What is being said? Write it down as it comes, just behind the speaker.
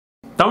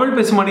தமிழ்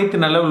பேசும் அனைத்து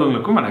நல்ல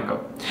உள்ளவங்களுக்கும்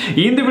வணக்கம்.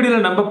 இந்த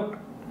வீடியோவில் நம்ம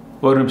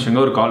ஒரு நிமிஷங்க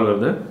ஒரு கால்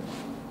வருது.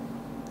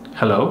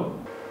 ஹலோ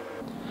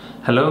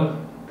ஹலோ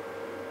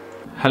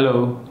ஹலோ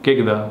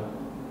கேக்குதா?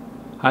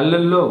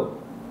 அல்லல்லோ.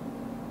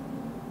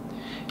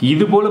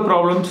 இது போல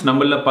ப்ராப்ளம்ஸ்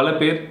நம்மள பல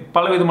பேர்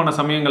பல விதமான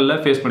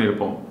சமயங்களில் ஃபேஸ்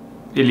பண்ணியிருப்போம்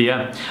இல்லையா?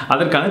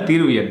 அதற்கான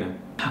தீர்வு என்ன,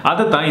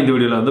 அதை தான் இந்த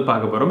வீடியோவில் வந்து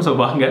பார்க்க போகிறோம். ஸோ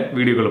வாங்க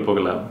வீடியோக்குள்ளே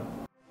போகலாம்.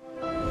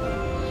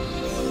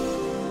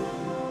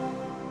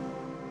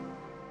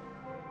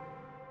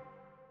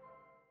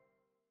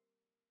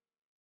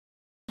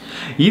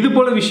 இது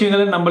போல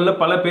விஷயங்களை நம்மள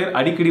பல பேர்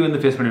அடிக்கடி வந்து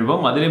ஃபேஸ்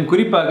பண்ணிருப்போம். அதிலும்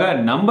குறிப்பாக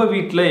நம்ம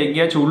வீட்டில்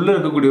எங்கேயாச்சும் உள்ள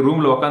இருக்கக்கூடிய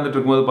ரூம்ல உட்காந்துட்டு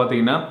இருக்கும்போது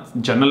பார்த்தீங்கன்னா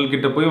ஜன்னல்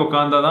கிட்ட போய்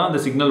உட்காந்தாதான் அந்த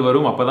சிக்னல்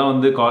வரும், அப்பதான்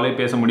வந்து காலே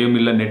பேச முடியும்,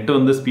 இல்லை நெட்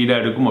வந்து ஸ்பீடா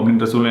எடுக்கும்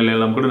அப்படின்ற சூழ்நிலை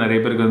எல்லாம் கூட நிறைய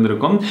பேருக்கு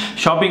இருந்திருக்கும்.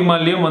 ஷாப்பிங்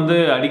மால்லையும் வந்து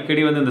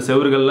அடிக்கடி வந்து இந்த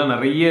செவர்கள்லாம்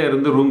நிறைய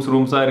இருந்து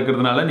ரூம்ஸா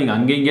இருக்கிறதுனால நீங்க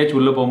அங்கே எங்கேயாச்சும்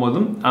உள்ள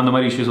போகும்போதும் அந்த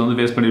மாதிரி இஷ்யூஸ் வந்து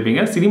ஃபேஸ்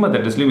பண்ணிருப்பீங்க. சினிமா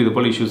தேட்டர்ஸ்லையும் இது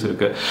போல இஷ்யூஸ்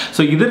இருக்கு.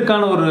 ஸோ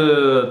இதற்கான ஒரு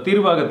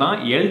தீர்வாக தான்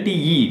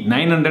LTE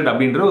 900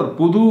 அப்படின்ற ஒரு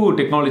புது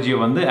டெக்னாலஜியை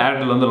வந்து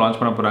ஏர்டெல் வந்து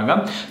லான்ச் பண்ண போறாங்க.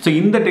 ஸோ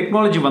இந்த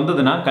டெக்னாலஜி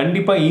வந்ததுன்னா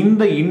கண்டிப்பா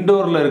இந்த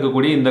இண்டோர்ல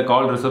இருக்கக்கூடிய இந்த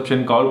கால்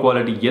ரிசப்ஷன் கால்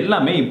குவாலிட்டி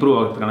எல்லாமே இம்ப்ரூவ்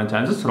ஆகிறதுக்கான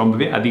சான்சஸ்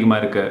ரொம்பவே அதிகமா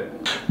இருக்கு.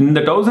 இந்த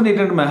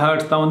 1800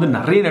 MHz தான் வந்து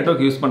நிறைய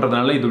நெட்வொர்க் யூஸ்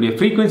பண்றதுனால இதோடைய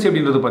ஃப்ரீக்வன்சி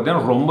அப்படின்றது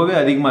பார்த்தீங்கன்னா ரொம்பவே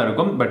அதிகமா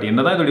இருக்கும். பட்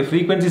என்னதான் இதோடைய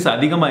ஃப்ரீக்வன்சிஸ்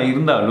அதிகமா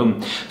இருந்தாலும்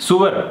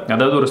சுவர்,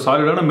 அதாவது ஒரு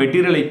சாலிடான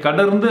மெட்டீரியலை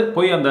கடந்து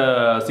போய் அந்த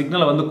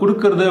சிக்னலை வந்து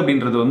கொடுக்கறது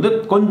அப்படின்றது வந்து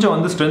கொஞ்சம்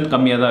வந்து ஸ்ட்ரென்த்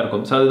கம்மியாக தான்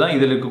இருக்கும். ஸோ அதுதான்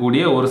இதில்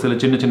இருக்கக்கூடிய ஒரு சில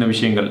சின்ன சின்ன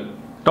விஷயங்கள்.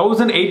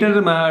 1800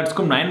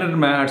 MHzக்கும் 900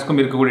 MHzக்கும்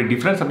இருக்கக்கூடிய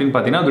டிஃபரன்ஸ் அப்படின்னு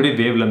பார்த்தீங்கன்னா அதோடைய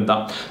வேவ் லென்த்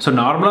தான். ஸோ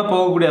நார்மலாக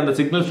போகக்கூடிய அந்த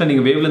சிக்னல்ஸில்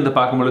நீங்கள் வேவ் லென்த்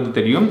பார்க்கும்பொழுது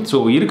தெரியும். ஸோ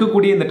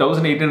இருக்கக்கூடிய இந்த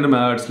 1800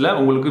 MHzல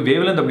உங்களுக்கு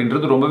வேவ் லென்த்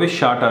அப்படின்றது ரொம்பவே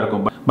ஷார்ட்டாக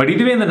இருக்கும். பட்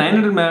இதுவே இந்த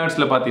 900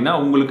 MHzல பார்த்தீங்கன்னா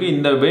உங்களுக்கு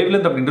இந்த வேவ்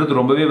லென்த் அப்படின்றது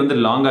ரொம்பவே வந்து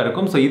லாங்காக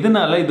இருக்கும். ஸோ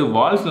இதனால இது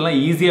வால்ஸ்லாம்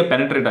ஈஸியாக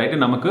பெனட்ரேட்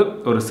ஆகிட்டு நமக்கு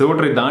ஒரு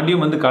சிவற்றை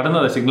தாண்டியும் வந்து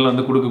கடந்து அந்த சிக்னல்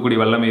வந்து கொடுக்கக்கூடிய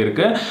வல்லமை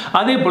இருக்கு.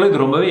 அதே போல்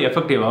இது ரொம்பவே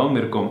எஃபெக்டிவாகவும்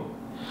இருக்கும்.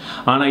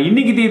 ஆனால்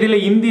இன்னைக்கு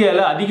தேதியில்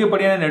இந்தியாவில்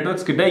அதிகப்படியான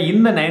நெட்வொர்க்ஸ் கிட்ட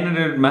இந்த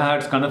 900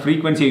 MHzக்கான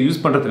ஃப்ரீக்வன்சியை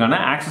யூஸ் பண்ணுறதுக்கான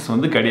ஆக்சஸ்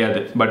வந்து கிடையாது.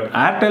 பட்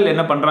ஏர்டெல்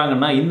என்ன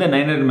பண்ணுறாங்கன்னா இந்த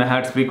 900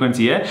 MHz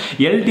ஃப்ரீக்வன்சியை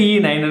LTE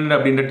 900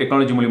 அப்படின்ற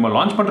டெக்னாலஜி மூலியமாக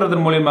லான்ச் பண்ணுறது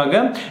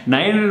மூலியமாக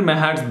 900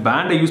 MHz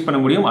பேண்டை யூஸ்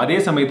பண்ண முடியும். அதே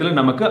சமயத்தில்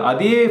நமக்கு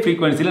அதே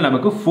ஃப்ரீக்வன்சியில்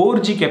நமக்கு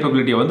 4G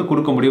கேப்பபிலிட்டியை வந்து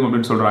கொடுக்க முடியும்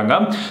அப்படின்னு சொல்கிறாங்க.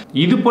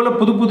 இது போல்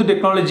புது புது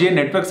டெக்னாலஜியை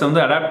நெட்வொர்க்ஸ்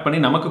வந்து அடாப்ட்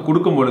பண்ணி நமக்கு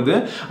கொடுக்கும் பொழுது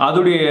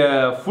அதோடைய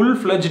ஃபுல்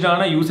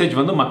ஃப்ளெஜ்டான யூசேஜ்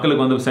வந்து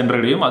மக்களுக்கு வந்து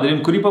சென்றடையும்.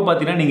 அதிலும் குறிப்பாக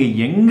பார்த்தீங்கன்னா நீங்கள்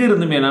எங்கே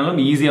இருந்து வேணாலும்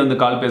ஈஸியாக வந்து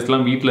கால்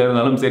பேசலாம். வீட்டில்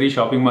இருந்தாலும் சரி,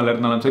 ஷாப்பிங் மாலில்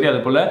இருந்தாலும் சரி. அது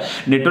போல்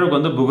நெட்வொர்க்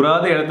வந்து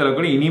புகுறாத இடத்துல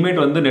கூட இனிமேட்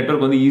வந்து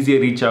நெட்வொர்க் வந்து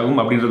ஈஸியாக ரீச் ஆகும்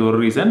அப்படின்றது ஒரு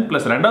ரீசன்.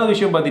 ப்ளஸ் ரெண்டாவது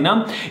விஷயம் பார்த்தீங்கன்னா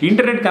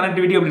இன்டர்நெட்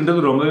கனெக்டிவிட்டி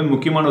அப்படின்றது ரொம்பவே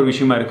முக்கியமான ஒரு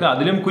விஷயமா இருக்குது.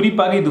 அதிலும்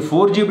குறிப்பாக இது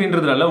 4G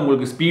அப்படின்றதுனால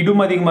உங்களுக்கு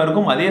ஸ்பீடும் அதிகமாக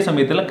இருக்கும். அதே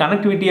சமயத்தில்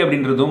கனெக்டிவிட்டி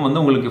அப்படின்றதும்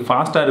வந்து உங்களுக்கு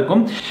ஃபாஸ்ட்டாக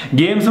இருக்கும்.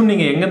 கேம்ஸும்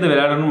நீங்கள் எங்கேருந்து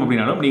விளையாடணும்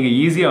அப்படின்னாலும் நீங்கள்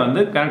ஈஸியாக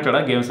வந்து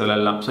கனெக்டடாக கேம்ஸ்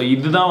விளையாடலாம். ஸோ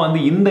இதுதான்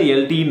வந்து இந்த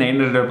LTE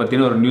 900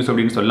 பற்றின ஒரு நியூஸ்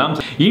அப்படின்னு சொல்லலாம்.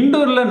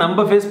 இண்டோரில்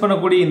நம்ம ஃபேஸ்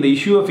பண்ணக்கூடிய இந்த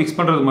இஷ்யூவை ஃபிக்ஸ்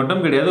பண்ணுறது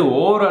மட்டும் கிடையாது,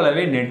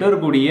 ஓவராலாகவே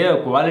நெட்வொர்க்குடைய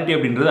குவாலிட்டி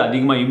அப்படின்றது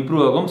அதிகமாக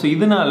இம்ப்ரூவ் ஆகும். ஸோ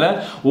இதனால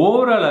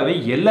ஓவராலாகவே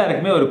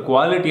எல்லாருக்குமே ஒரு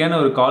குவாலிட்டியான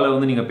ஒரு காலை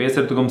வந்து நீங்கள்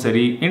பேசுறதுக்கும்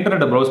சரி,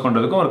 இன்டர்நெட்டை ப்ரௌஸ்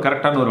பண்ணுறதுக்கும் ஒரு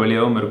கரெக்டான ஒரு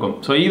வழியாகவும் இருக்கும்.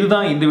 ஸோ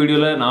இதுதான் இந்த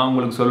வீடியோவில் நான்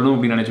உங்களுக்கு சொல்லணும்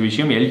அப்படின்னு நினைச்ச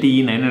விஷயம்,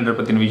 LTE 900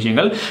 பற்றின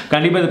விஷயங்கள்.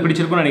 கண்டிப்பாக இது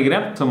பிடிச்சிருக்கும்னு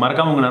நினைக்கிறேன். ஸோ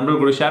மறக்காம உங்கள்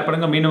நண்பர்கள் கூட ஷேர்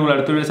பண்ணுங்க. மீண்டும் உங்களை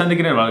அடுத்த வீடியோ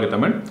சந்திக்கிறேன். வாழ்க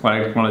தமிழ்,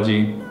 வாழ்க டெக்னாலஜி.